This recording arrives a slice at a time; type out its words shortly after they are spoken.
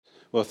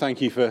Well,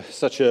 thank you for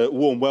such a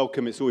warm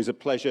welcome. It's always a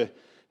pleasure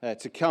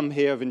to come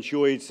here. I've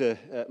enjoyed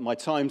my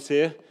times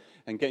here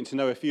and getting to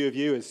know a few of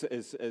you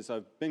as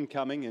I've been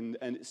coming, and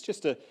it's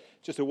just a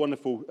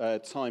wonderful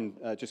time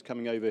just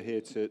coming over here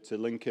to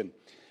Lincoln.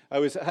 I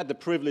had the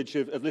privilege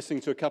of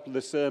listening to a couple of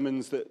the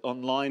sermons that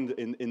online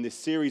in this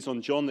series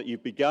on John that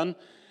you've begun,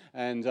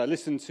 and I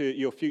listened to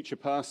your future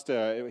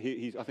pastor.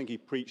 I think he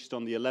preached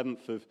on the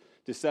 11th of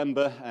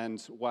December,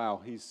 and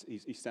wow,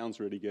 he sounds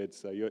really good.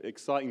 So you're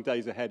exciting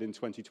days ahead in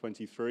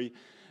 2023,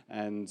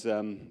 and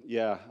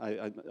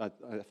I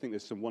think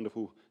there's some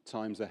wonderful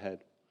times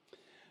ahead.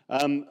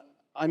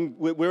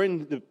 We're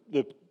in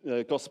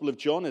the Gospel of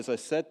John, as I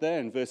said there,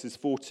 in verses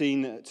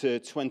 14 to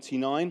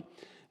 29,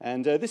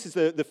 and this is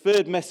the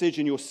third message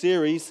in your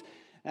series.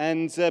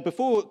 And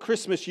before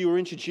Christmas, you were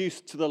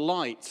introduced to the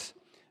light,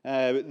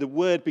 the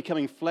Word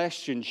becoming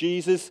flesh in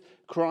Jesus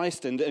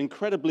Christ, and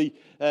incredibly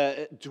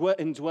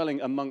indwelling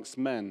amongst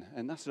men.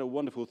 And that's a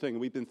wonderful thing.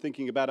 We've been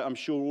thinking about it, I'm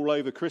sure, all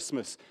over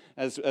Christmas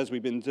as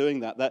we've been doing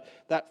that.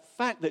 That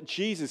fact that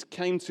Jesus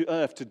came to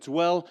earth to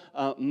dwell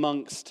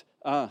amongst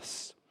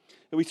us.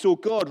 And we saw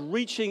God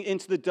reaching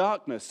into the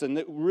darkness, and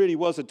it really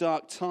was a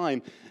dark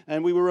time.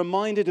 And we were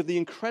reminded of the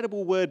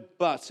incredible word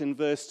 "but" in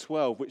verse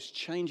 12, which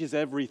changes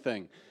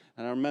everything.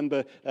 And I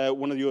remember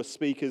one of your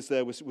speakers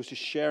there was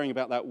just sharing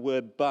about that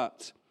word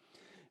 "but."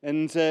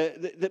 And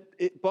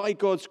by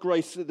God's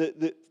grace,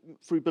 that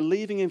through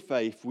believing in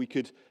faith, we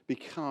could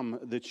become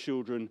the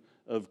children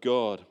of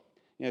God.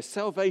 You know,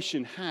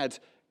 salvation had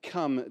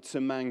come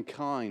to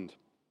mankind.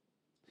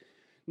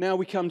 Now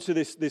we come to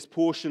this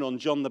portion on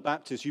John the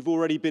Baptist. You've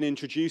already been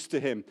introduced to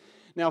him.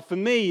 Now, for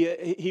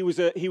me, he was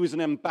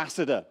an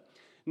ambassador.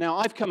 Now,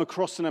 I've come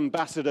across an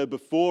ambassador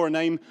before, a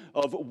name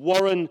of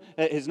Warren.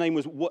 His name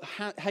was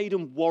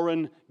Hayden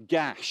Warren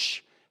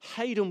Gash.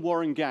 Hayden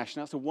Warren Gash.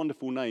 Now, that's a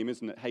wonderful name,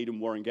 isn't it?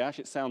 Hayden Warren Gash.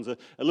 It sounds a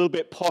little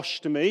bit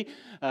posh to me,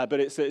 but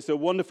it's a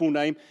wonderful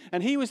name.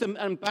 And he was an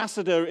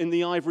ambassador in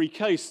the Ivory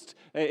Coast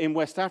in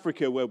West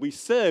Africa where we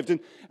served. And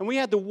we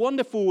had the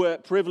wonderful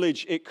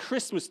privilege at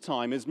Christmas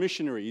time as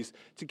missionaries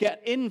to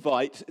get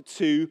invite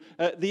to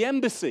the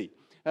embassy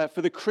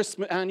for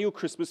the annual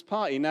Christmas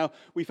party. Now,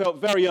 we felt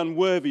very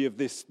unworthy of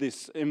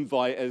this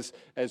invite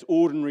as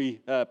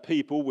ordinary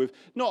people with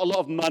not a lot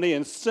of money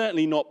and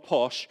certainly not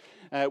posh.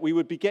 We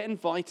would get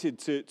invited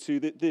to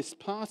this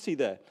party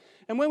there.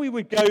 And when we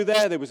would go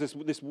there was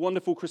this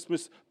wonderful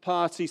Christmas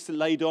party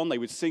laid on. They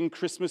would sing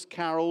Christmas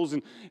carols,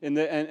 and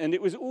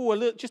it was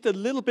just a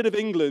little bit of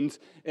England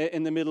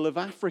in the middle of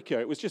Africa.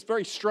 It was just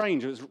very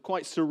strange. It was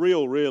quite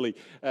surreal, really,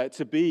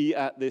 to be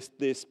at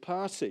this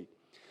party.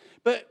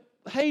 But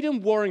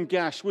Hayden Warren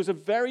Gash was a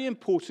very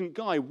important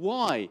guy.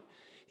 Why?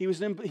 He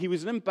was an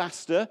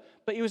ambassador,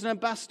 but he was an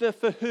ambassador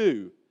for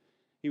who?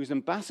 He was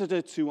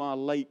ambassador to our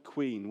late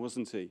Queen,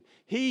 wasn't he?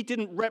 He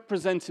didn't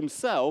represent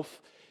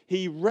himself.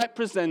 He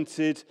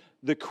represented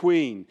the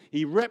Queen.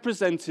 He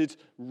represented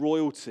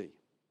royalty.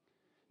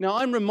 Now,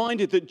 I'm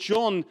reminded that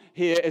John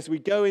here, as we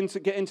get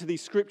into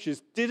these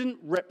scriptures, didn't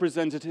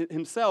represent it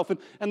himself.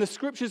 And the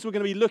scriptures we're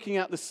going to be looking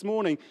at this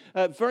morning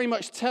very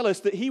much tell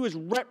us that he was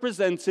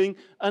representing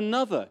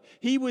another.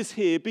 He was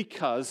here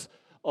because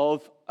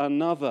of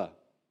another.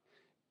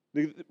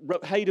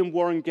 Hayden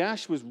Warren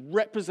Gash was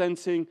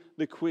representing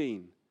the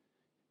Queen.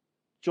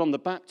 John the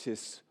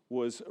Baptist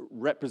was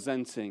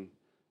representing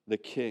the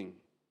King.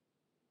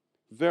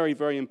 Very,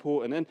 very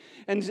important.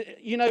 And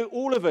you know,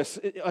 all of us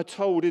are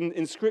told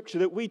in Scripture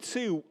that we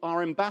too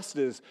are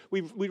ambassadors.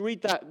 We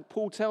read that,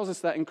 Paul tells us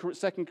that in 2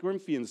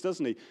 Corinthians,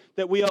 doesn't he?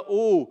 That we are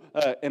all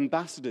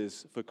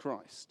ambassadors for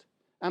Christ.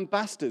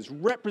 Ambassadors,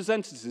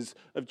 representatives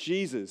of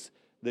Jesus,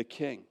 the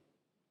King.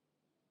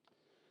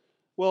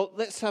 Well,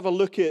 let's have a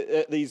look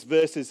at these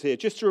verses here.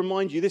 Just to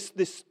remind you,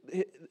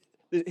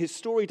 his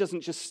story doesn't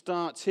just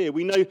start here.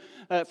 We know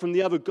from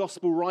the other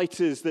gospel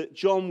writers that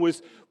John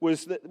was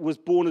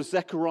born of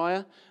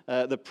Zechariah,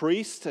 the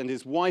priest, and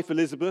his wife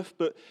Elizabeth,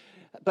 but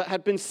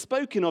had been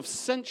spoken of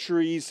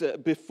centuries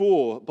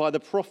before by the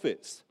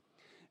prophets.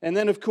 And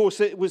then, of course,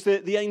 it was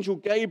the angel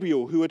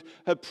Gabriel who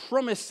had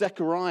promised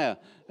Zechariah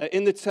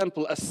in the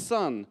temple a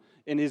son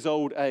in his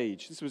old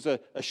age. This was a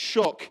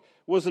shock,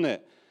 wasn't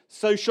it?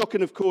 So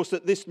shocking, of course,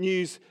 that this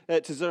news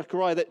to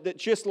Zechariah, that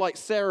just like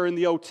Sarah in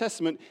the Old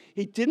Testament,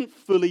 he didn't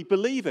fully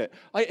believe it.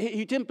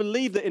 He didn't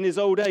believe that in his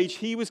old age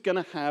he was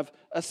going to have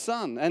a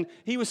son. And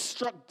he was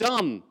struck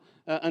dumb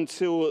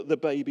until the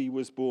baby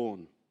was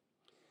born.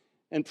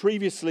 And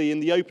previously, in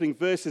the opening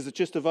verses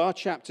of our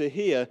chapter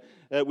here,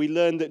 we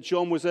learned that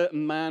John was a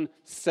man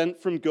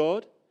sent from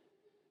God.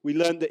 We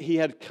learned that he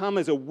had come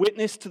as a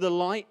witness to the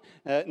light,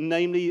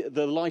 namely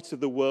the light of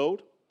the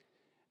world.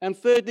 And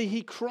thirdly,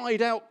 he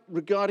cried out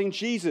regarding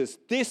Jesus.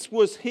 This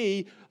was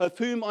he of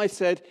whom I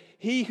said,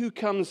 he who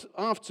comes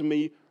after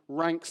me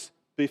ranks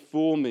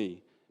before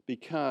me,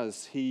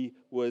 because he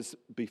was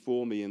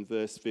before me in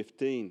verse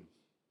 15.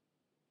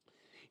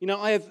 You know,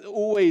 I have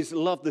always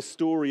loved the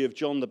story of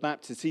John the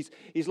Baptist.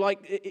 He's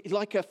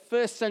like a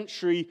first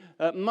century,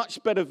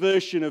 much better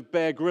version of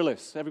Bear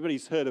Grylls.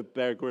 Everybody's heard of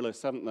Bear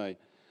Grylls, haven't they?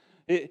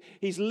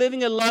 He's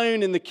living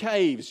alone in the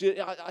caves.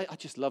 I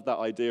just love that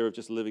idea of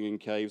just living in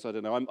caves. I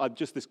don't know. I'm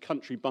just this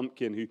country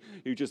bumpkin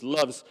who just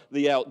loves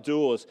the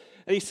outdoors.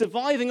 And he's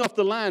surviving off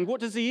the land.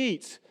 What does he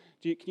eat?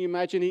 Can you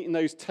imagine eating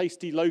those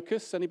tasty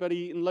locusts? Anybody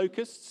eating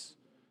locusts?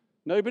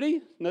 Nobody?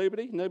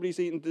 Nobody's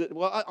eaten.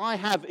 Well, I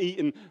have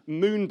eaten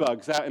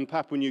moonbugs out in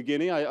Papua New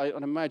Guinea. I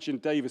imagine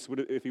Davis,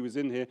 if he was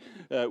in here,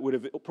 would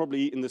have probably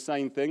eaten the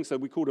same thing. So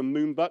we called them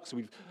moonbugs.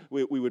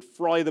 We would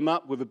fry them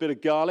up with a bit of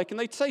garlic, and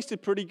they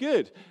tasted pretty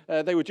good.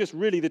 They were just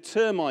really the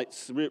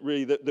termites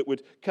really that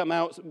would come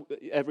out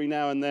every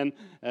now and then,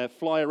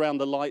 fly around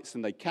the lights,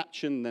 and they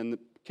catch them, and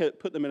then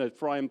put them in a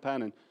frying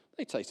pan, and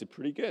they tasted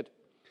pretty good.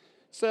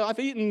 So I've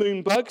eaten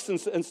moonbugs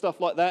and stuff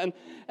like that,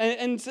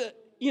 and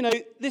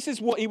this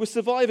is what he was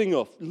surviving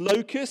off.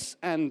 Locusts,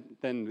 and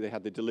then they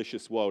had the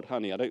delicious wild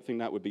honey. I don't think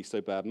that would be so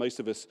bad.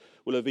 Most of us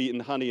will have eaten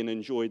honey and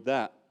enjoyed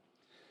that.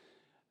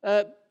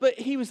 But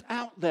he was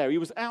out there. He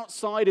was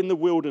outside in the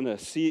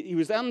wilderness. He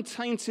was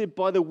untainted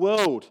by the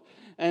world.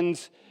 And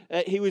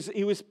he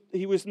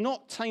was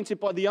not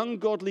tainted by the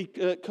ungodly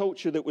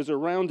culture that was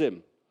around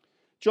him.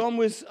 John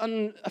was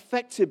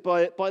unaffected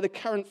by the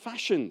current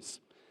fashions.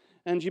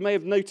 And you may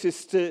have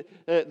noticed that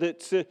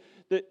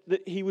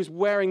he was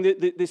wearing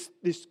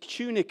this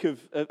tunic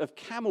of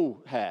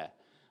camel hair.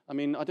 I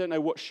mean, I don't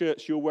know what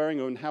shirts you're wearing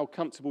and how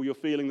comfortable you're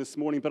feeling this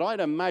morning, but I'd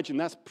imagine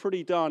that's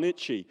pretty darn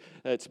itchy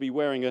to be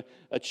wearing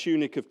a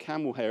tunic of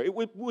camel hair. It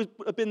would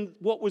have been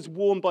what was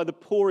worn by the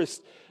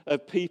poorest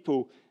of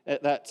people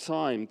at that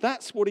time.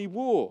 That's what he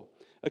wore,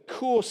 a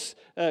coarse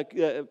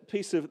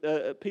piece of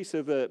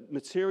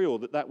material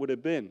that would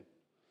have been.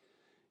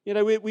 You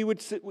know, we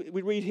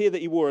read here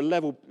that he wore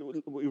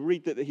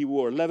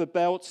a leather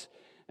belt.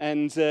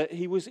 And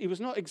he was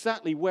not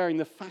exactly wearing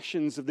the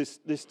fashions of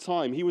this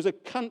time. He was a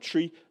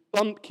country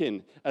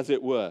bumpkin, as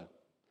it were.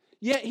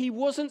 Yet he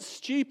wasn't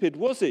stupid,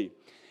 was he?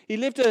 He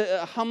lived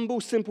a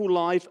humble, simple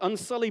life,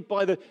 unsullied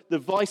by the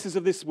vices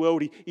of this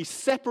world. He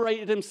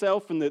separated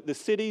himself from the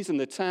cities and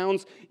the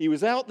towns. He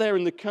was out there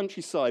in the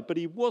countryside, but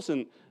he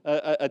wasn't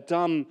a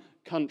dumb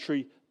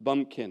country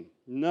bumpkin.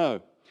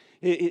 No.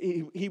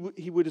 He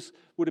would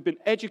have been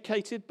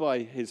educated by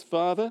his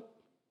father,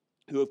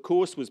 who, of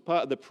course, was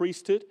part of the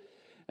priesthood.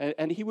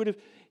 And he would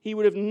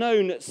have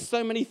known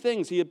so many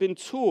things. He had been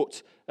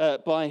taught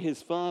by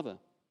his father.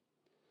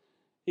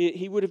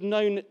 He would have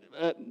known.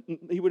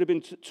 He would have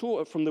been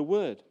taught from the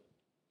word.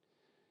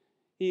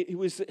 He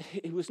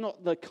was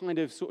not the kind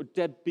of sort of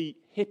deadbeat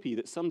hippie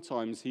that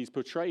sometimes he's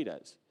portrayed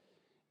as.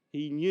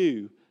 He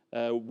knew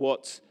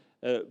what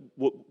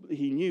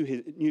he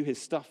knew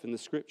his stuff in the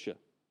Scripture.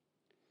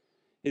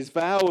 His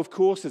vow, of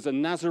course, as a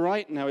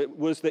Nazirite. Now it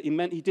was that he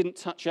meant he didn't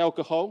touch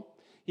alcohol.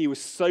 He was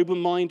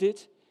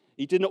sober-minded.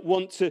 He did not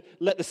want to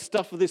let the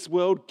stuff of this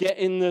world get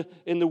in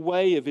the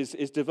way of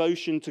his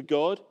devotion to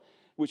God,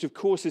 which, of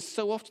course, is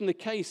so often the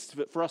case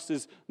for us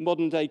as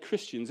modern-day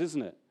Christians,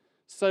 isn't it?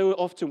 So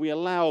often we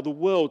allow the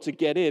world to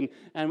get in,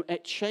 and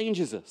it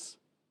changes us.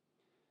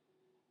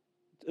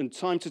 And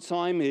time to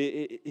time,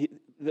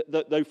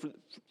 though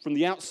from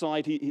the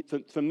outside,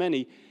 for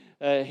many,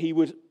 he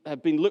would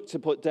have been looked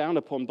down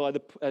upon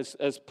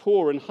as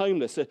poor and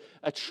homeless,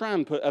 a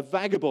tramp, a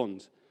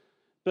vagabond.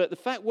 But the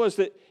fact was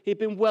that he'd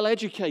been well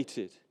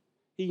educated.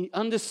 He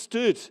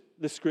understood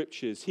the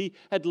Scriptures. He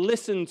had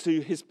listened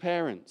to his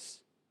parents.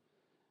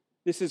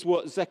 This is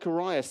what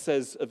Zechariah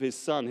says of his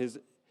son.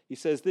 He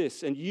says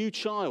this, "And you,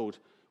 child,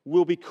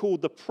 will be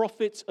called the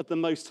prophet of the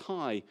Most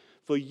High,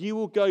 for you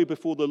will go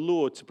before the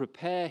Lord to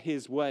prepare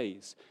his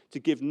ways, to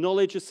give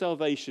knowledge of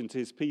salvation to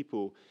his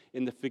people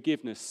in the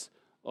forgiveness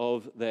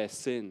of their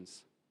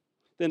sins."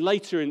 Then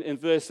later in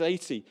verse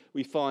 80,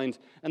 we find,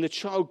 "And the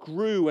child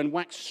grew and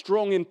waxed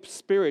strong in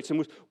spirit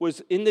and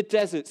was in the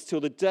deserts till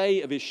the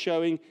day of his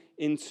showing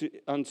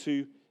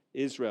unto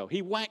Israel."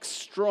 He waxed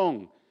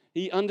strong.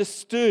 He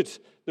understood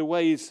the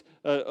ways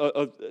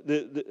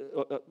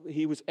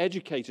he was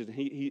educated.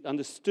 He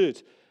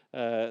understood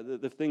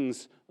the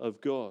things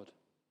of God.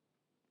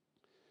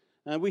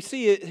 And we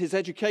see his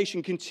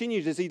education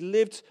continued as he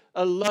lived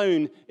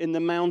alone in the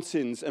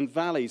mountains and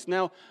valleys.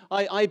 Now,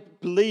 I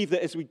believe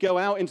that as we go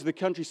out into the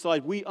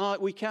countryside, we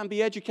can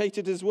be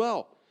educated as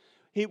well.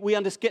 We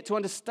get to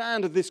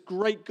understand of this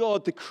great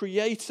God, the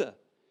Creator.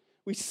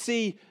 We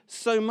see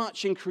so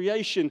much in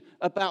creation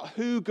about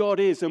who God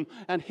is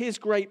and his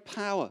great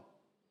power.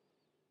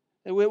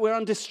 And we're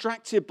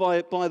undistracted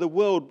by the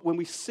world when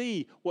we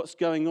see what's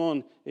going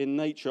on in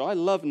nature. I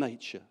love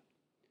nature.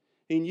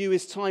 He knew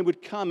his time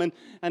would come.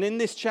 And in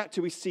this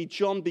chapter, we see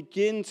John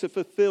begin to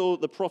fulfill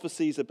the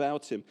prophecies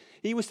about him.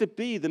 He was to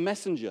be the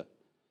messenger,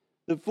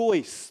 the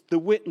voice, the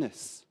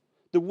witness,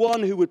 the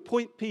one who would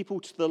point people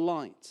to the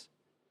light,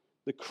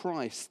 the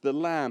Christ, the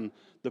Lamb,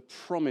 the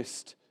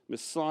promised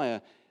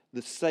Messiah,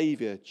 the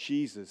Savior,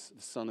 Jesus,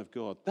 the Son of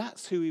God.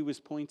 That's who he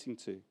was pointing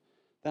to.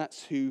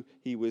 That's who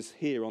he was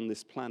here on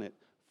this planet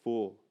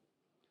for.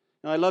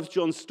 Now, I love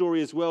John's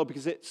story as well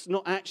because it's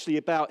not actually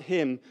about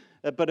him,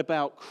 but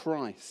about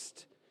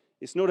Christ.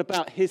 It's not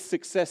about his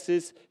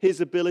successes,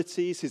 his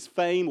abilities, his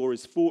fame, or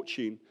his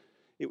fortune.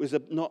 It was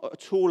not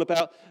at all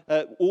about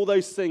all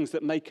those things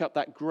that make up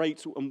that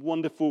great and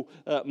wonderful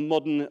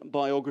modern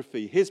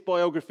biography. His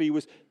biography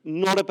was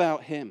not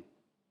about him.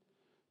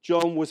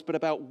 John was but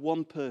about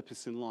one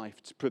purpose in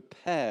life: to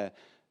prepare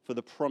for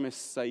the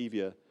promised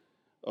Savior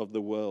of the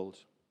world.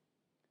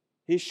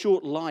 His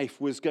short life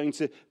was going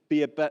to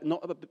be about,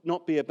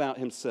 not be about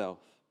himself.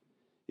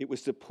 It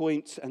was to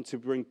point and to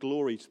bring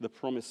glory to the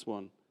promised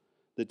one,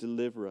 the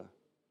deliverer.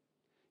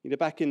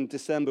 Back in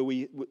December,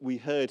 we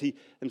heard he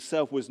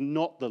himself was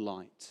not the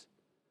light,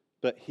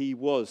 but he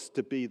was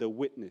to be the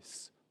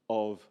witness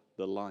of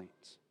the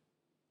light.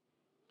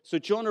 So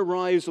John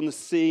arrives on the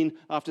scene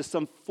after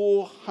some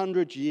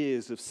 400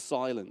 years of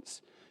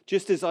silence,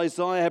 just as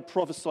Isaiah had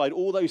prophesied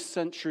all those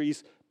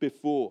centuries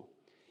before.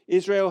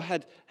 Israel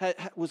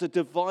was a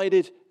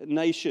divided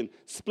nation,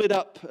 split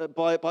up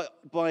by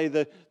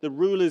the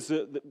rulers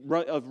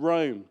of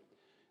Rome.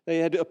 They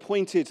had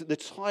appointed the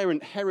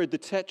tyrant Herod the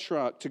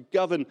Tetrarch to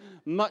govern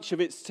much of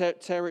its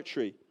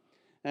territory.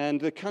 And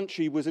the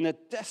country was in a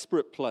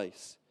desperate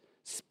place,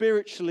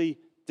 spiritually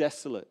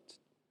desolate.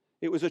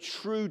 It was a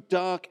true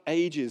dark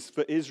ages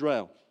for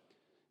Israel.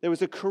 There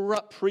was a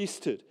corrupt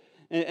priesthood,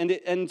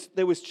 and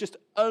there was just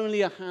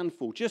only a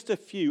handful, just a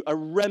few, a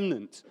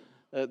remnant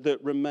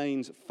that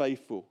remained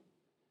faithful.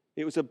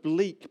 It was a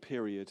bleak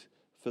period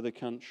for the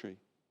country.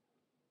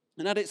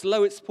 And at its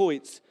lowest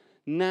points,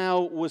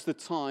 now was the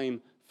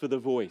time for the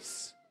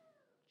voice.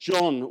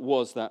 John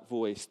was that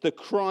voice, the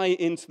cry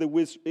into the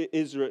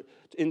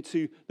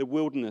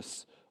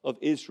wilderness of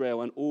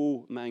Israel and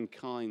all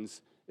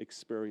mankind's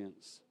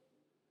experience.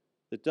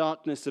 The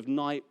darkness of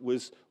night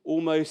was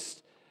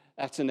almost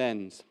at an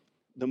end.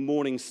 The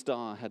morning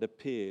star had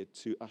appeared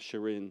to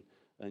usher in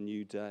a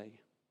new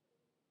day.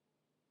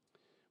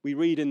 We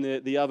read in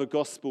the other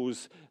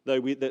Gospels,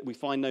 though that we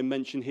find no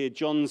mention here,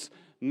 John's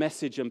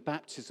message and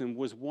baptism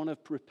was one of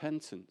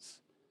repentance.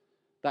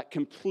 That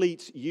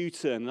complete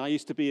U-turn. And I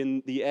used to be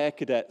in the Air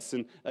Cadets,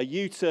 and a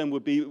U-turn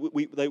would be,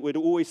 they would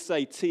always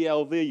say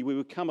TLV. We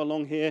would come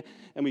along here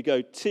and we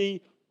go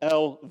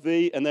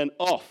TLV and then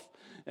off.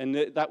 And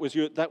that was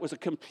a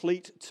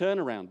complete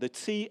turnaround. The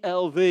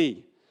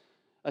TLV,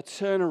 a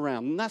turnaround.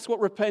 And that's what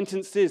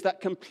repentance is, that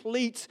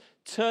complete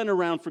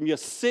turnaround from your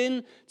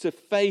sin to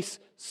face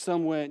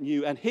somewhere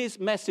new. And his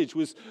message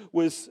was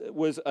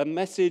a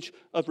message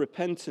of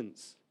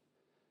repentance.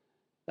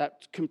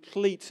 That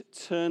complete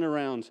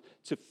turnaround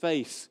to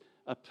face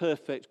a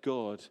perfect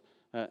God,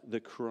 the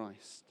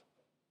Christ.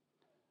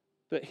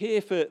 But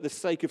here, for the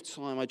sake of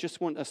time, I just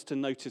want us to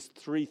notice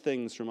three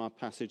things from our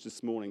passage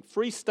this morning.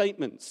 Three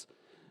statements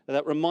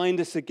that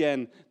remind us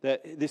again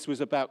that this was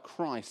about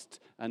Christ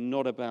and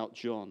not about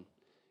John.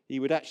 He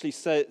would actually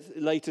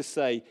later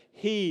say,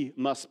 he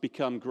must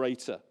become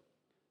greater.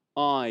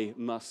 I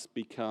must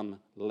become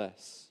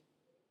less.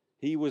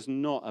 He was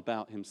not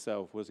about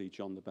himself, was he,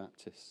 John the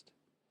Baptist?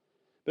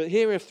 But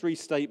here are three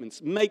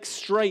statements. Make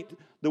straight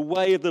the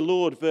way of the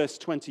Lord, verse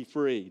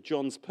 23,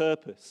 John's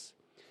purpose.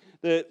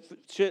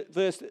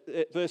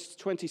 Verse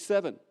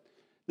 27,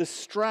 the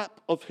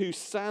strap of whose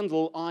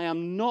sandal I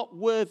am not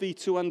worthy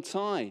to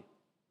untie.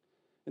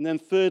 And then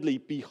thirdly,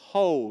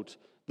 behold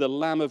the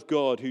Lamb of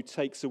God who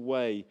takes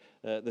away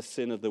the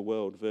sin of the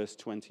world, verse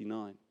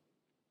 29.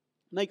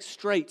 Make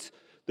straight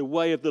the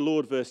way of the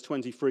Lord, verse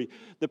 23.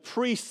 The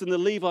priests and the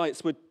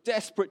Levites were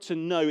desperate to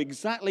know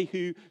exactly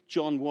who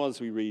John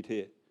was, we read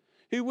here.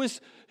 Who was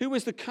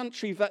this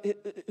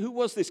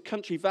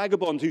country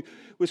vagabond who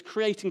was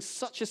creating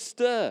such a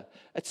stir,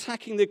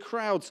 attacking the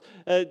crowds,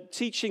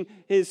 attracting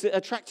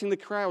the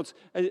crowds,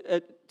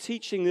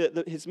 teaching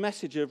his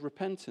message of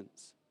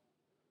repentance?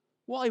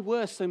 Why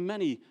were so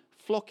many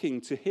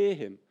flocking to hear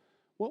him?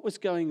 What was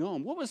going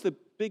on? What was the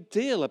big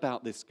deal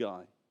about this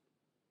guy?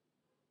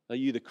 Are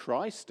you the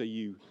Christ? Are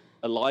you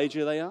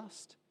Elijah, they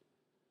asked.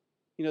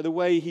 The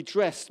way he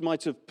dressed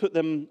might have put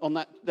them on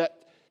that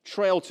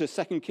trail to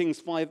 2 Kings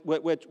 5, where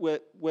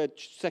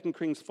 2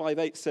 Kings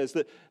 5:8 says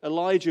that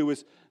Elijah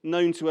was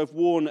known to have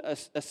worn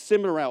a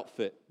similar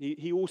outfit.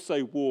 He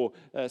also wore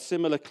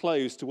similar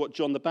clothes to what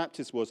John the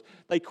Baptist was.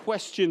 They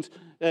questioned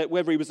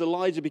whether he was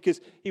Elijah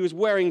because he was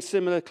wearing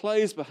similar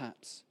clothes,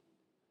 perhaps.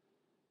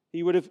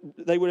 They would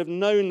have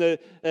known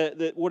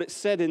what it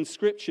said in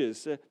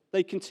Scriptures.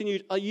 They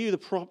continued, are you the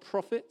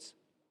prophet?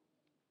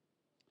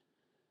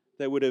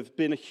 There would have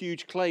been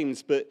huge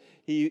claims, but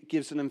he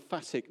gives an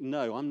emphatic,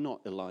 no, I'm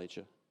not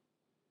Elijah.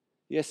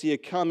 Yes, he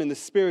had come in the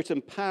spirit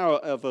and power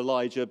of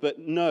Elijah, but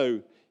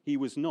no, he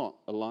was not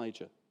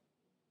Elijah.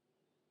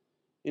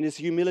 In his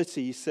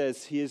humility, he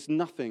says he is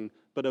nothing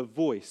but a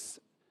voice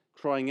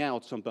crying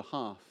out on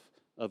behalf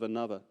of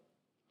another.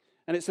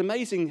 And it's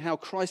amazing how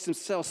Christ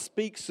himself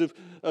speaks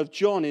of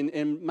John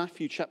in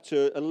Matthew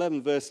chapter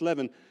 11, verse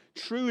 11.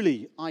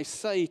 Truly, I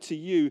say to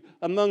you,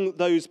 among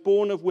those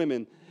born of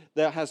women,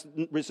 there has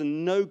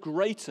risen no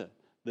greater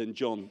than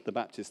John the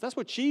Baptist. That's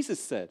what Jesus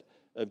said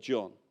of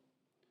John.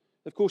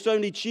 Of course,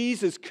 only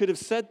Jesus could have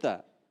said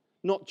that,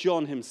 not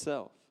John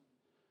himself.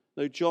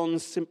 Though John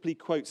simply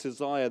quotes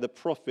Isaiah the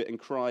prophet and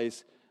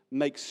cries,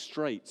 make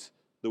straight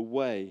the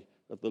way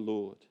of the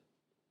Lord.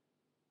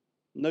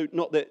 No,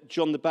 not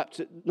John the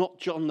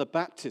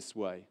Baptist's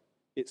way.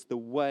 It's the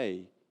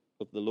way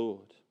of the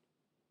Lord.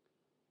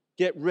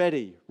 Get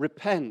ready,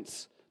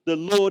 repent. The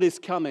Lord is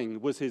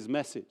coming was his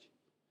message.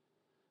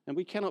 And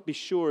we cannot be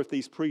sure if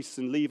these priests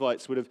and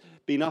Levites would have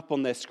been up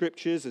on their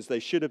scriptures as they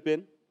should have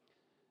been.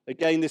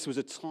 Again, this was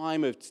a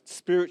time of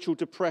spiritual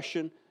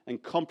depression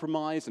and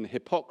compromise and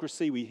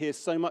hypocrisy. We hear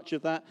so much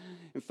of that.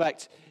 In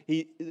fact,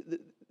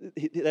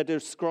 they're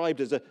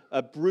described as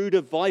a brood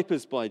of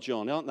vipers by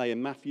John, aren't they,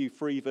 in Matthew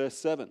 3, verse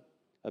 7?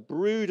 A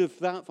brood of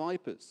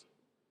vipers.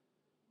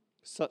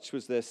 Such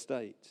was their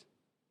state.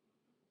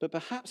 But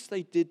perhaps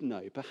they did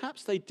know.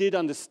 Perhaps they did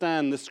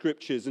understand the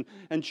scriptures.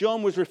 And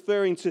John was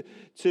referring to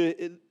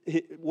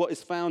what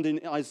is found in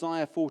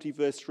Isaiah 40,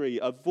 verse 3.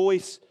 A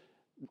voice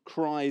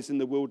cries in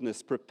the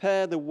wilderness,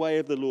 prepare the way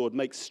of the Lord,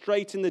 make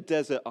straight in the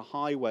desert a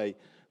highway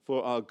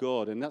for our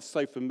God. And that's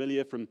so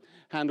familiar from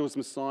Handel's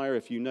Messiah,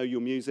 if you know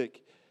your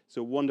music. It's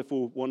a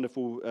wonderful,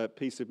 wonderful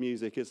piece of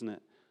music, isn't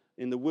it?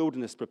 In the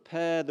wilderness,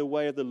 prepare the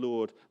way of the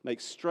Lord,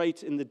 make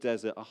straight in the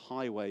desert a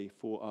highway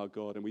for our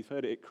God. And we've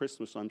heard it at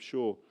Christmas, I'm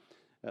sure,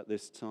 at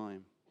this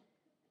time.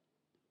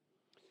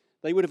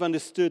 They would have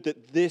understood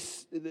that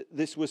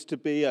this was to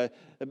be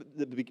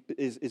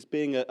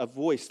being a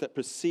voice that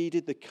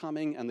preceded the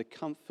coming and the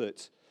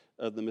comfort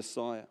of the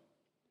Messiah.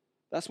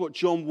 That's what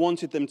John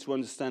wanted them to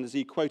understand as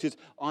he quoted,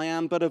 I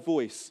am but a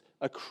voice,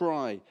 a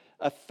cry,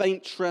 a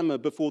faint tremor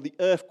before the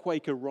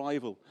earthquake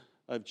arrival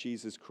of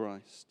Jesus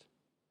Christ.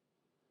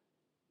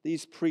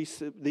 These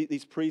priests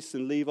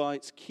and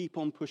Levites keep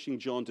on pushing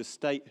John to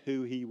state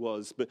who he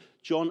was, but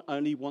John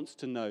only wants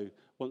them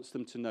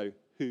to know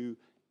who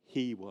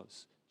he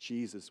was,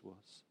 Jesus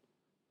was.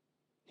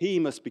 He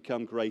must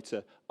become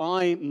greater.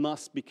 I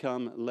must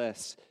become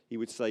less, he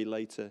would say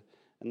later.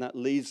 And that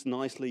leads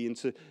nicely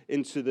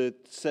into the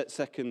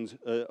second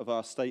of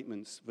our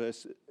statements,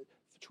 verse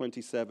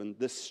 27.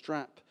 The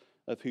strap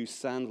of whose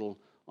sandal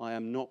I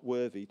am not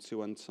worthy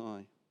to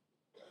untie.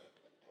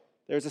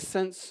 There is a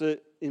sense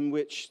in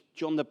which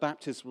John the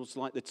Baptist was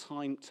like the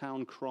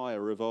town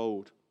crier of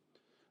old.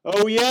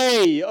 Oh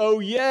yay, oh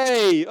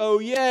yay, oh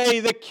yay,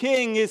 the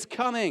king is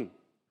coming.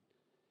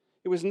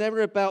 It was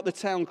never about the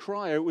town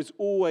crier, it was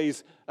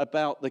always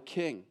about the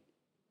king.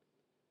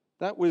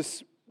 That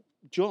was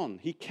John.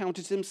 He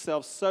counted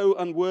himself so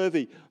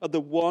unworthy of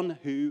the one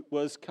who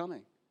was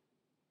coming.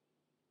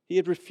 He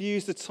had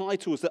refused the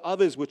titles that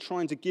others were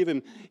trying to give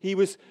him. He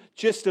was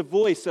just a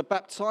voice, a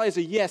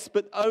baptizer, yes,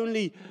 but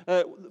only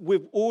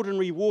with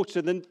ordinary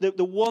water. Then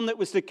the one that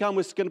was to come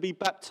was going to be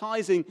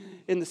baptizing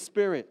in the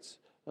Spirit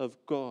of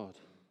God.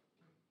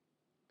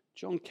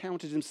 John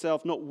counted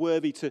himself not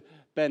worthy to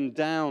bend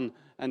down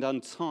and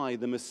untie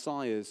the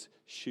Messiah's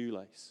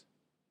shoelace.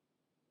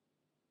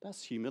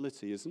 That's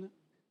humility, isn't it?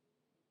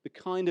 The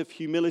kind of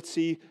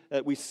humility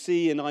that we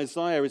see in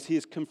Isaiah as he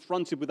is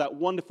confronted with that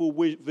wonderful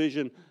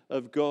vision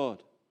of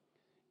God.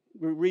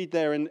 We read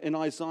there in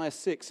Isaiah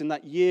 6, in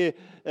that year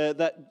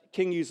that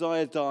King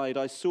Uzziah died,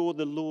 I saw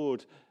the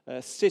Lord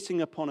sitting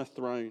upon a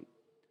throne,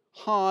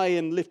 high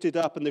and lifted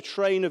up, and the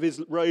train of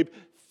his robe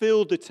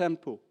filled the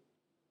temple.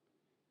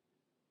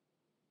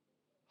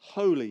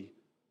 Holy,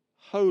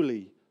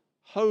 holy,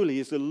 holy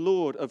is the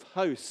Lord of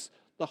hosts.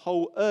 The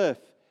whole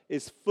earth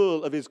is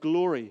full of his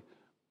glory,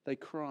 they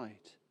cried.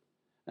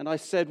 And I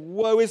said,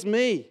 woe is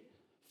me,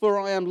 for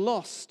I am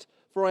lost,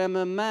 for I am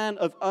a man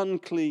of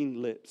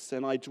unclean lips,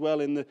 and I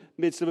dwell in the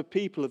midst of a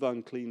people of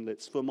unclean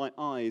lips, for my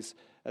eyes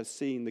have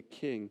seen the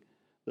King,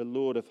 the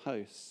Lord of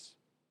hosts.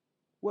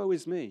 Woe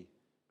is me,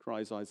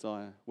 cries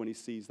Isaiah when he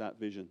sees that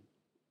vision.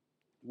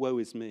 Woe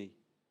is me.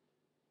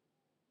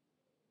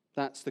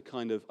 That's the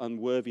kind of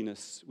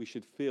unworthiness we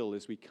should feel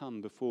as we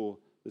come before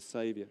the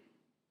Savior.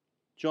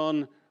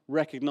 John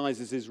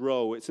recognizes his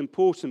role. It's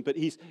important, but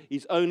he's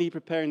only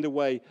preparing the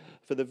way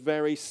for the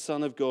very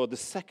Son of God, the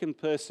second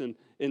person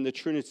in the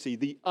Trinity,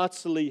 the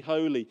utterly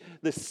holy,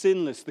 the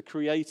sinless, the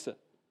Creator,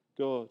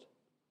 God.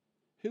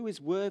 Who is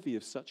worthy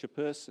of such a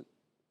person?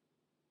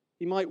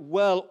 He might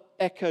well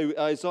echo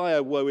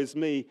Isaiah, woe is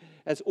me,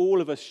 as all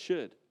of us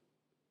should.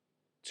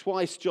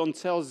 Twice John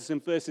tells us in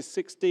verses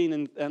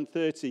 16 and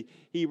 30,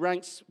 he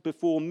ranks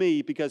before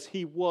me because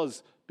he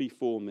was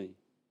before me.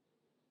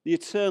 The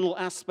eternal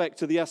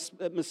aspect of the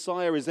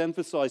Messiah is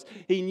emphasized.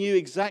 He knew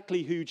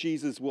exactly who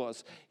Jesus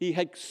was. He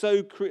had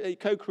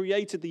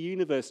co-created the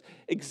universe,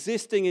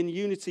 existing in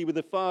unity with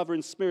the Father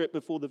and Spirit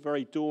before the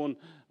very dawn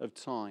of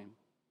time.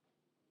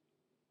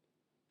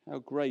 How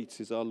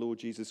great is our Lord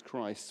Jesus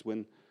Christ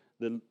when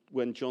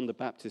John the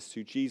Baptist,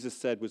 who Jesus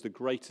said was the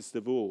greatest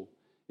of all,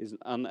 is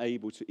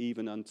unable to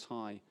even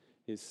untie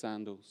his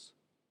sandals.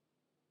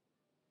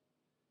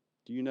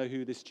 Do you know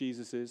who this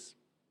Jesus is?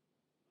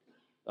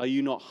 Are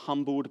you not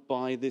humbled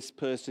by this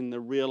person, the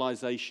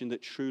realization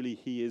that truly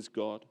he is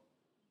God?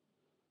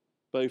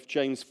 Both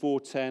James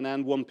 4:10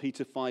 and 1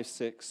 Peter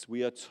 5:6,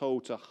 we are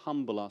told to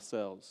humble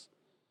ourselves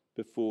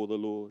before the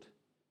Lord.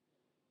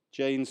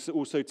 James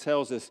also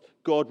tells us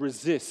God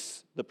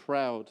resists the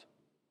proud.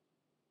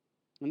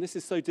 And this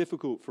is so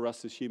difficult for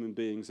us as human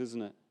beings,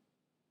 isn't it?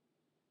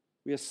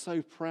 We are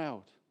so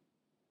proud.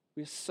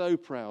 We're so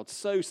proud,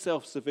 so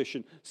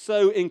self-sufficient,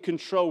 so in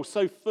control,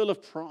 so full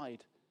of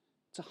pride.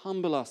 To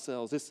humble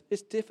ourselves,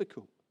 it's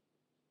difficult.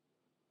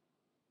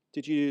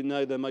 Did you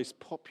know the most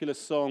popular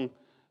song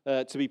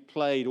to be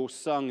played or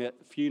sung at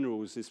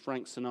funerals is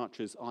Frank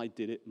Sinatra's "I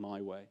Did It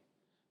My Way"?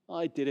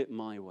 I did it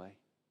my way.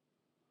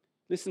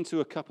 Listen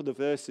to a couple of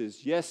the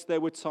verses. Yes, there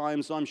were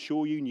times, I'm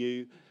sure you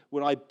knew,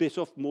 when I bit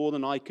off more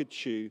than I could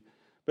chew.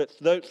 But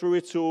through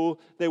it all,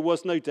 there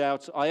was no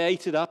doubt. I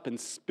ate it up and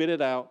spit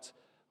it out.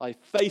 I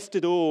faced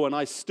it all and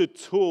I stood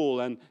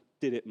tall and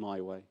did it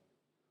my way.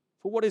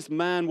 For what is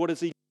man? What is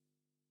he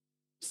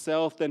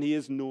himself? Then he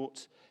is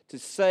naught. To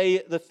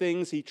say the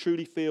things he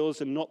truly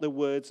feels and not the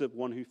words of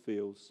one who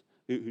feels,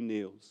 who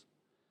kneels.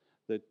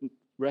 The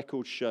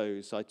record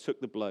shows I took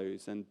the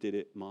blows and did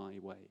it my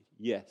way.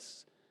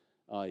 Yes,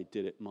 I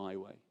did it my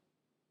way.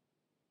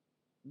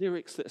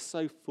 Lyrics that are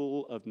so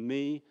full of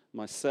me,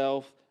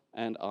 myself,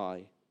 and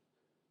I.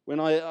 When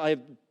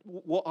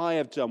what I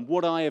have done,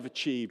 what I have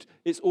achieved,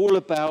 it's all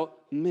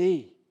about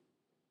me.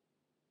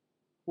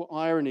 What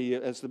irony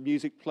as the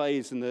music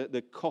plays and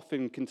the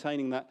coffin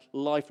containing that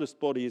lifeless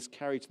body is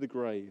carried to the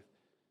grave.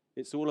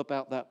 It's all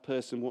about that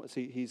person, what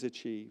he's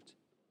achieved.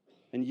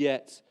 And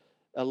yet,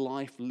 a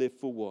life lived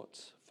for what?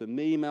 For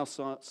me,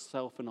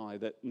 myself, and I,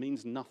 that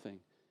means nothing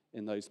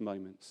in those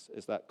moments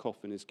as that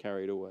coffin is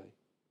carried away.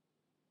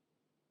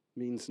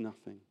 Means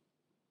nothing.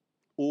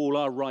 All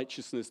our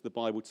righteousness, the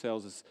Bible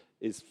tells us,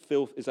 is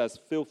as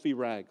filthy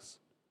rags.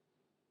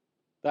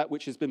 That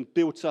which has been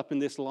built up in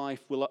this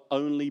life will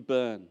only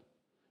burn.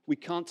 We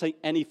can't take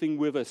anything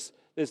with us.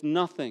 There's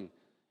nothing,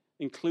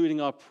 including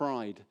our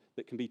pride,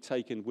 that can be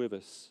taken with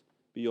us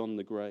beyond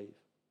the grave.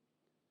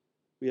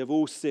 We have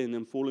all sinned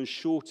and fallen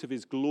short of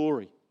his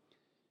glory,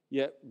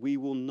 yet we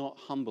will not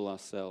humble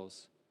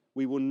ourselves.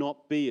 We will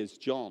not be as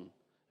John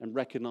and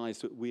recognize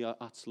that we are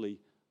utterly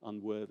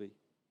unworthy,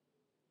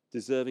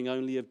 deserving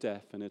only of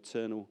death and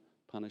eternal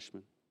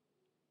punishment.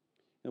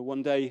 Now,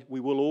 one day we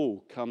will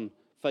all come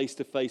face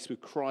to face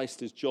with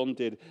Christ as John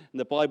did, and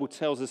the Bible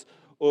tells us,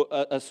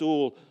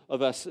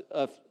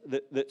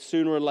 that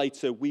sooner or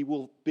later we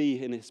will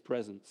be in his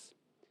presence.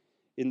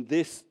 In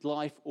this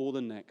life or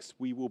the next,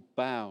 we will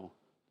bow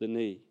the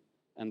knee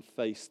and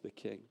face the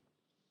King.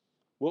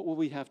 What will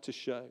we have to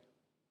show?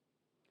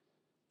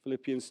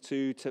 Philippians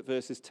 2,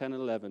 verses 10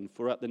 and 11.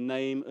 For at the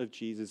name of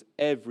Jesus,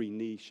 every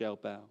knee shall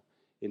bow,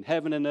 in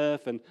heaven and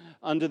earth and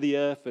under the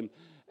earth, and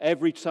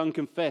every tongue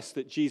confess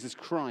that Jesus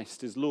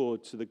Christ is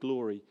Lord, to the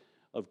glory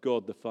of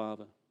God the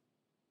Father.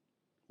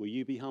 Will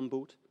you be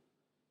humbled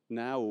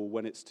now or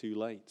when it's too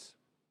late?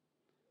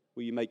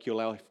 Will you make your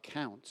life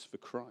count for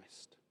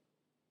Christ?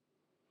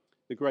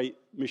 The great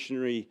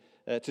missionary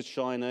to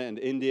China and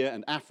India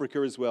and Africa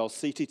as well,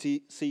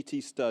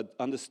 C.T. Studd,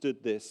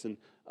 understood this and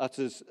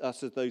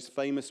uttered those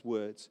famous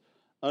words,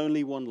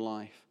 only one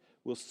life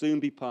will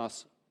soon be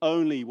past,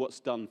 only what's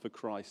done for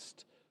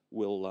Christ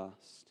will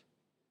last.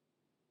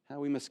 How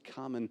we must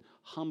come and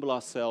humble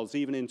ourselves,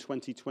 even in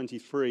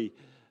 2023,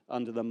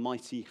 under the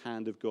mighty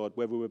hand of God,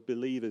 whether we're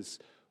believers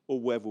or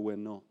whether we're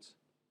not.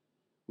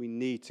 We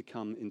need to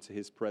come into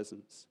his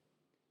presence.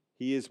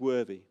 He is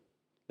worthy.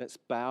 Let's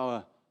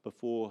bow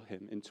before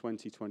him in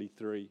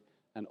 2023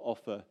 and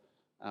offer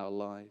our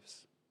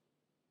lives.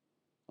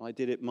 I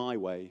did it my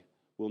way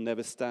will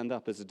never stand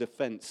up as a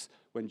defense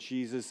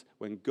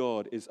when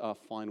God is our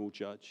final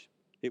judge.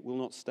 It will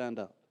not stand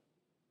up.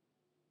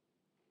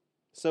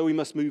 So we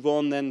must move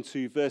on then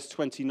to verse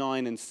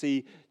 29 and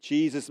see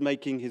Jesus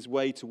making his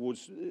way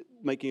towards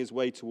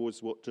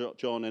what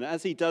John. And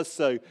as he does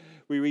so,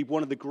 we read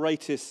one of the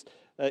greatest,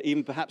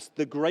 even perhaps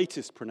the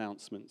greatest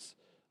pronouncements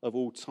of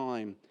all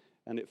time.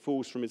 And it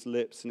falls from his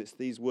lips, and it's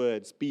these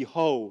words,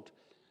 "Behold,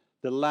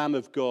 the Lamb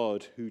of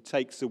God who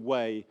takes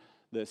away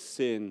the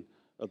sin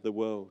of the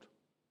world."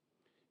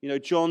 You know,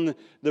 John,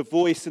 the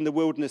voice in the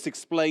wilderness,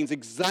 explains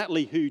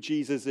exactly who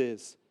Jesus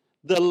is.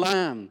 The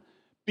Lamb.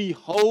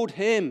 Behold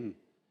him.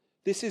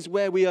 This is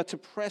where we are to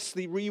press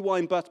the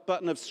rewind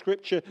button of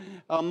Scripture.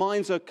 Our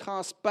minds are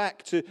cast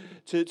back to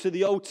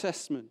the Old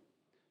Testament.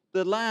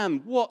 The Lamb.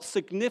 What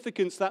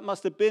significance that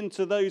must have been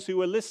to those who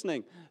were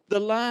listening. The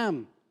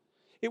Lamb.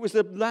 It was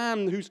the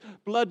lamb whose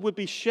blood would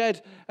be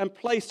shed and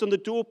placed on the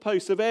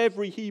doorposts of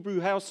every Hebrew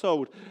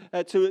household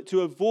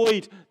to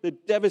avoid the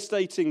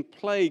devastating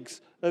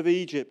plagues of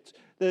Egypt.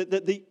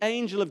 The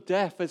angel of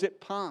death, as it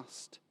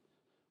passed,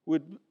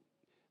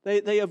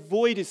 they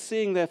avoided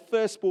seeing their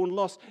firstborn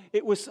lost.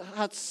 It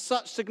had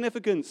such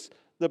significance,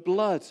 the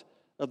blood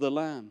of the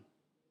lamb.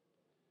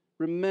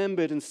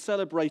 Remembered and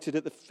celebrated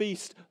at the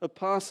feast of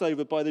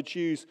Passover by the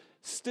Jews,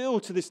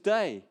 still to this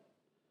day.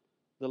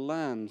 The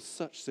lamb,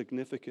 such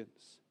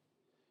significance.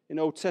 In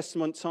Old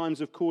Testament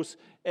times, of course,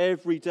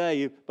 every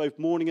day, both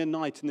morning and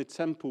night in the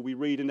temple, we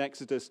read in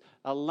Exodus,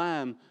 a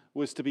lamb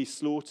was to be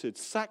slaughtered,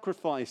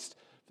 sacrificed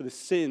for the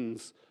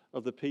sins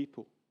of the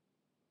people.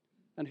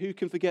 And who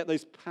can forget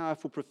those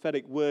powerful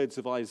prophetic words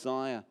of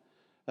Isaiah,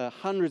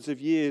 hundreds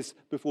of years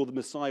before the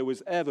Messiah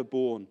was ever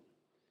born?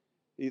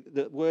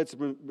 The words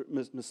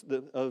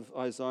of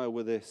Isaiah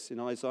were this, in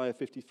Isaiah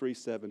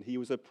 53:7, he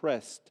was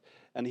oppressed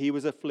and he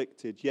was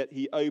afflicted, yet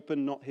he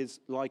opened not his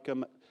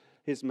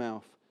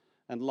mouth,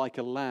 and like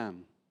a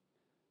lamb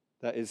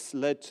that is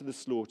led to the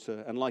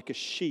slaughter, and like a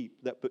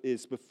sheep that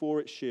is before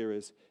its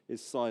shearers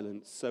is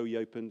silent, so he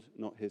opened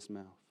not his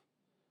mouth.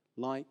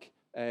 Like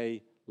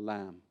a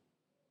lamb.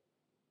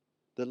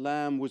 The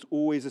lamb was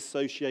always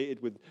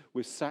associated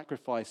with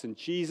sacrifice, and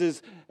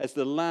Jesus, as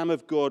the Lamb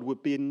of God,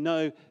 would be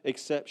no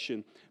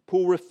exception.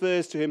 Paul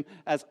refers to him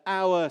as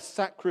our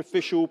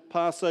sacrificial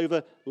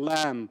Passover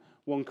lamb,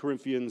 1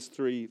 Corinthians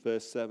 3,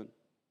 verse 7.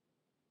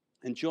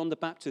 And John the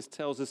Baptist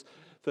tells us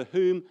for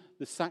whom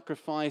the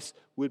sacrifice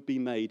would be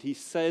made. He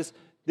says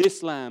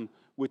this lamb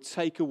would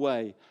take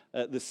away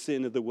the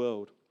sin of the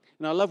world.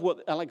 And I love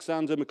what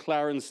Alexander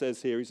McLaren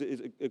says here. He's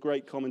a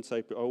great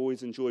commentator. I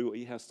always enjoy what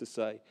he has to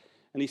say.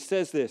 And he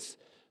says this,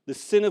 the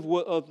sin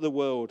of the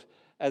world,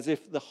 as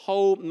if the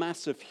whole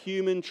mass of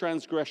human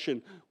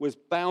transgression was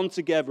bound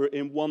together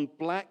in one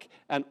black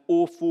and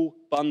awful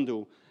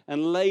bundle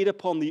and laid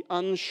upon the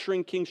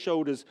unshrinking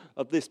shoulders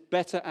of this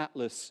better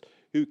Atlas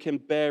who can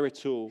bear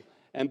it all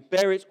and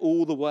bear it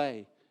all the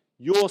way.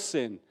 Your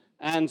sin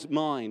and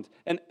mine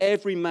and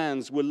every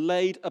man's were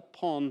laid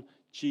upon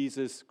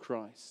Jesus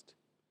Christ,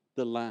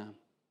 the Lamb.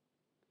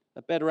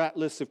 A better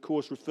Atlas, of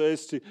course,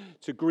 refers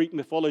to Greek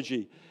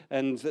mythology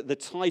and the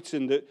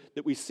Titan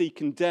that we see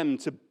condemned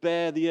to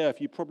bear the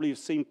earth. You probably have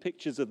seen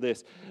pictures of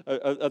this,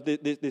 of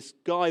this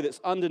guy that's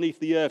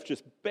underneath the earth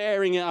just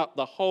bearing it up,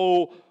 the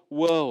whole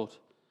world.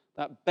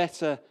 That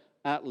better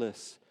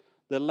Atlas.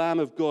 The Lamb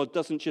of God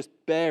doesn't just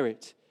bear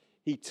it,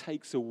 he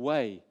takes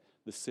away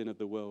the sin of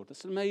the world.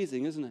 That's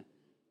amazing, isn't it?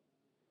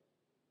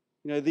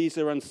 You know, these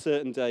are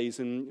uncertain days,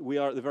 and we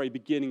are at the very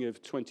beginning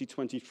of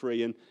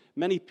 2023, and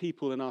many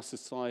people in our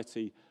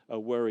society are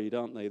worried,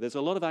 aren't they? There's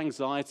a lot of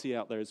anxiety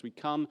out there as we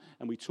come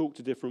and we talk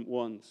to different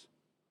ones.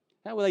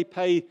 How will they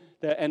pay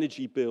their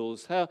energy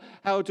bills?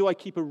 How do I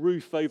keep a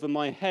roof over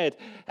my head?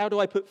 How do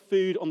I put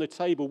food on the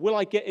table? Will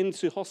I get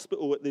into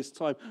hospital at this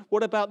time?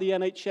 What about the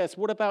NHS?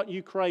 What about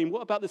Ukraine?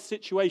 What about the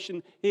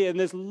situation here? And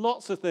there's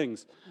lots of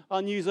things.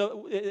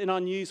 In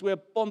our news, we're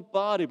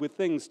bombarded with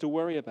things to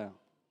worry about.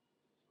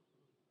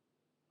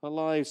 Our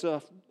lives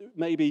are,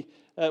 maybe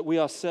we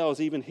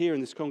ourselves, even here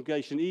in this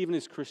congregation, even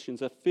as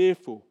Christians, are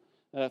fearful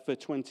for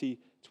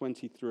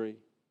 2023.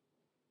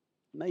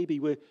 Maybe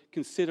we're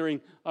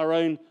considering our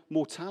own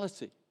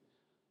mortality.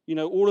 You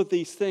know, all of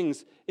these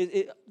things,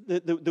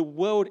 the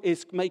world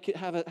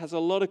has a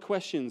lot of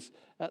questions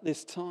at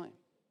this time.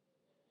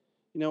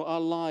 You know, our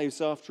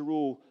lives, after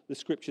all, the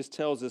scriptures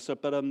tells us, are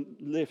but a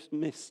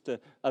mist,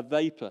 a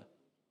vapor,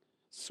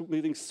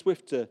 moving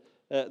swifter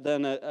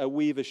than a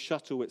weaver's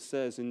shuttle, it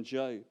says in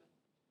Job.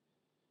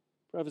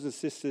 Brothers and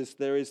sisters,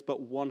 there is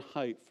but one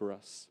hope for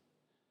us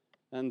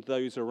and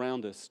those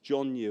around us.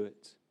 John knew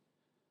it.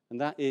 And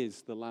that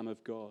is the Lamb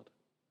of God.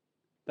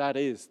 That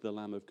is the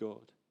Lamb of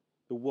God,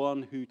 the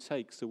one who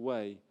takes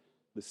away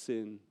the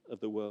sin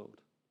of the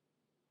world.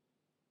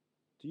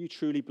 Do you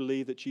truly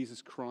believe that Jesus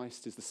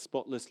Christ is the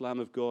spotless Lamb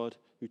of God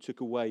who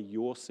took away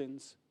your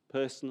sins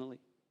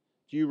personally?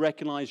 Do you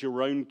recognize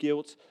your own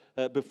guilt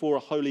before a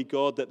holy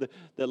God, that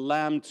the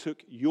Lamb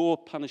took your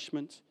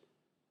punishment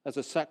as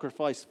a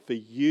sacrifice for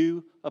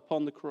you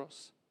upon the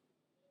cross?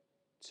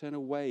 Turn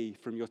away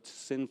from your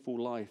sinful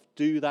life.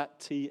 Do that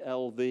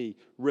TLV.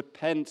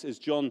 Repent as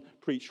John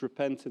preached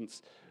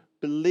repentance.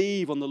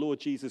 Believe on the Lord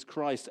Jesus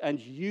Christ and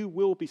you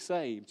will be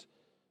saved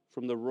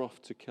from the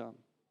wrath to come.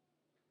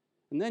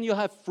 And then you'll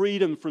have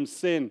freedom from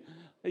sin.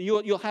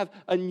 You'll have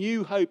a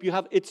new hope. You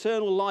have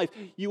eternal life.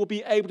 You will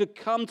be able to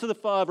come to the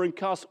Father and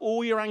cast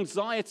all your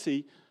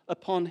anxiety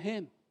upon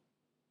him.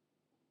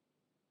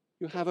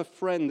 You have a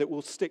friend that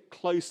will stick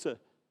closer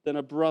than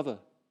a brother.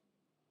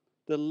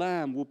 The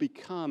Lamb will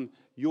become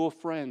your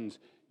friend,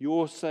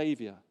 your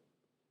Savior.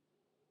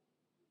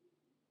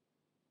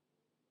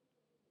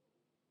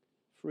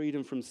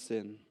 Freedom from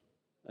sin,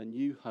 a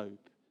new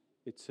hope,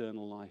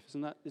 eternal life.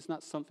 Isn't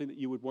that something that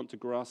you would want to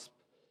grasp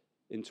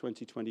in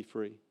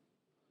 2023?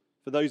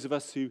 For those of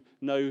us who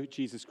know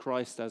Jesus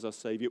Christ as our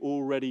Savior,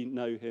 already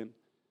know him,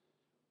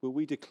 will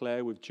we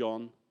declare with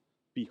John,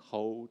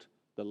 "Behold,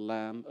 the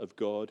Lamb of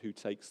God who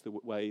takes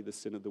away the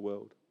sin of the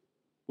world"?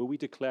 Will we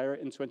declare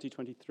it in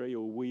 2023, or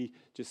will we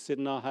just sit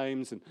in our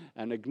homes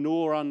and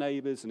ignore our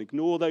neighbors and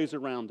ignore those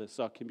around us,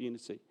 our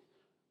community?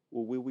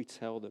 Or will we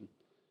tell them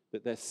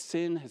that their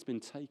sin has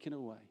been taken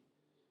away,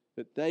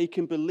 that they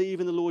can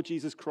believe in the Lord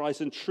Jesus Christ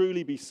and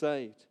truly be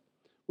saved?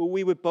 Will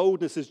we with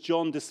boldness as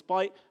John,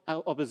 despite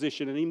our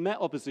opposition, and he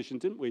met opposition,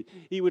 didn't we?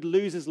 He would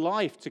lose his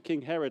life to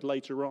King Herod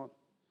later on.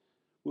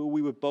 Will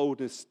we with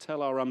boldness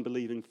tell our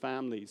unbelieving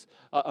families,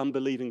 our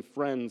unbelieving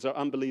friends, our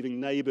unbelieving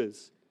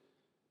neighbors?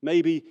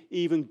 Maybe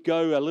even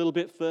go a little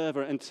bit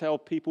further and tell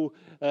people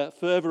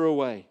further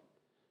away.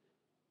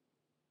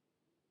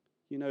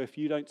 You know, if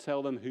you don't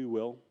tell them, who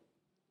will?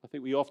 I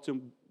think we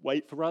often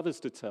wait for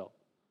others to tell.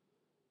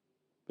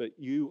 But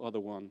you are the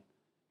one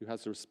who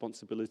has the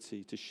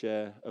responsibility to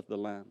share of the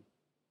Lamb.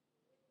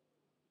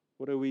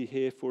 What are we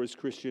here for as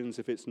Christians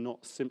if it's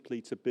not simply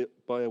to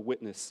bear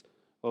witness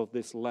of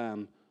this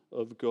Lamb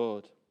of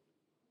God?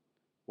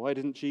 Why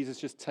didn't Jesus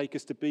just take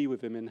us to be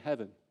with him in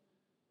heaven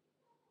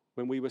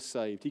when we were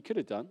saved? He could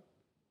have done.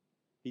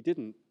 He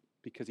didn't,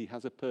 because he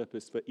has a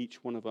purpose for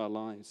each one of our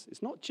lives.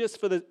 It's not just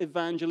for the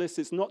evangelists.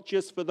 It's not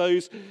just for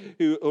those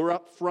who are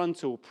up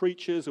front or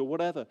preachers or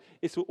whatever.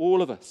 It's for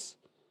all of us.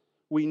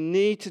 We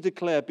need to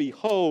declare,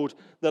 behold,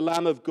 the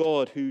Lamb of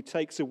God who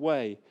takes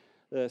away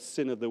the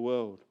sin of the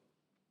world.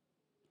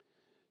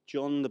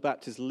 John the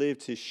Baptist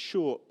lived his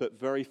short but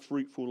very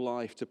fruitful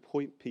life to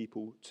point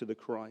people to the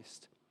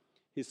Christ.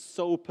 His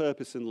sole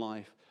purpose in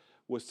life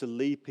was to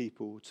lead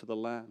people to the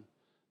Lamb,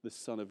 the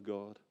Son of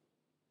God.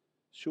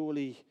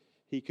 Surely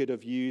he could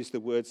have used the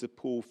words of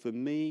Paul, for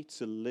me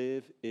to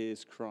live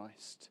is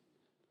Christ,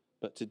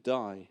 but to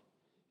die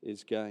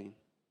is gain.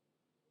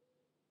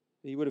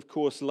 He would, of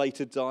course,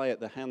 later die at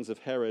the hands of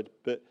Herod,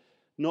 but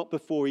not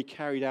before he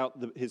carried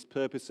out his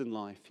purpose in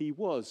life. He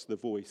was the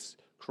voice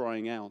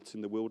crying out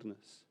in the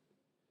wilderness.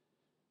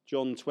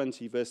 John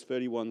 20, verse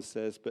 31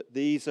 says, but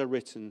these are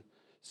written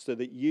so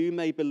that you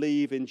may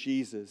believe in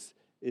Jesus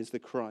is the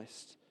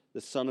Christ,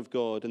 the Son of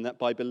God, and that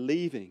by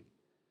believing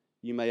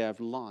you may have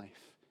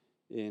life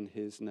in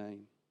his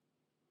name.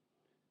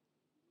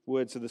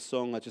 Words of the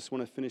song, I just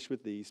want to finish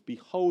with these.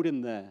 Behold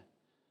him there,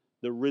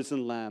 the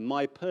risen Lamb,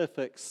 my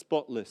perfect,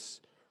 spotless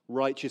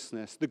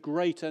righteousness, the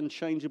great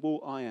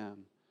unchangeable I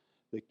am,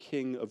 the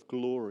King of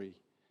glory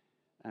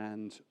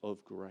and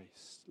of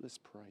grace. Let's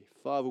pray.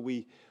 Father,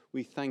 we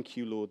thank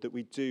you, Lord, that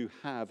we do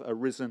have a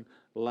risen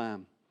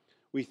Lamb.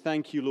 We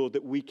thank you, Lord,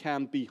 that we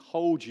can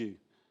behold you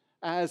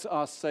as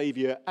our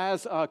Savior,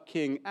 as our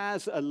King,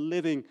 as a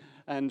living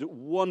and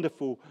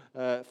wonderful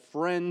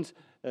friend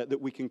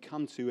that we can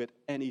come to at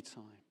any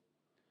time.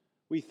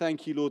 We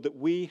thank you, Lord, that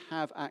we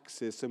have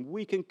access and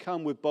we can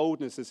come with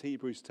boldness, as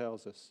Hebrews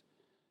tells us,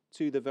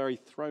 to the very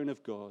throne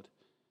of God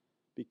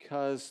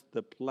because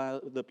the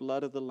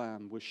blood of the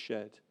Lamb was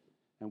shed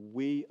and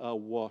we are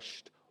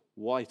washed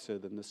whiter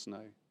than the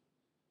snow.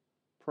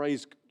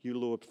 Praise you,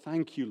 Lord.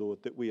 Thank you,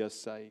 Lord, that we are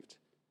saved.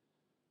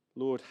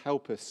 Lord,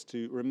 help us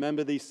to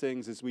remember these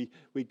things as we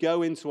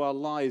go into our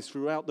lives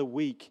throughout the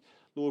week.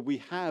 Lord, we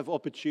have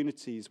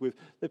opportunities with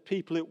the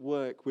people at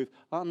work, with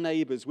our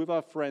neighbors, with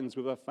our friends,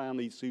 with our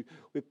families,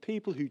 with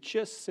people who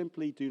just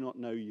simply do not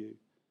know you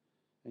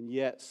and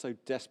yet so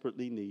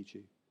desperately need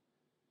you.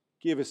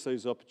 Give us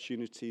those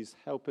opportunities.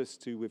 Help us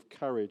to, with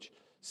courage,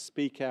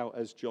 speak out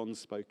as John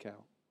spoke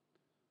out.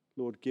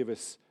 Lord, give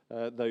us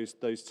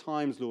those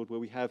times, Lord, where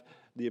we have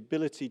the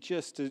ability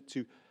just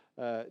to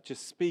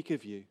just speak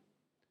of you.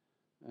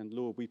 And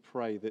Lord, we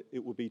pray that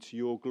it will be to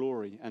your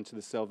glory and to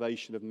the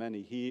salvation of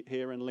many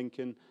here in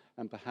Lincoln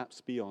and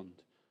perhaps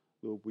beyond.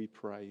 Lord, we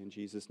pray in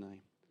Jesus'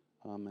 name.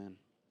 Amen.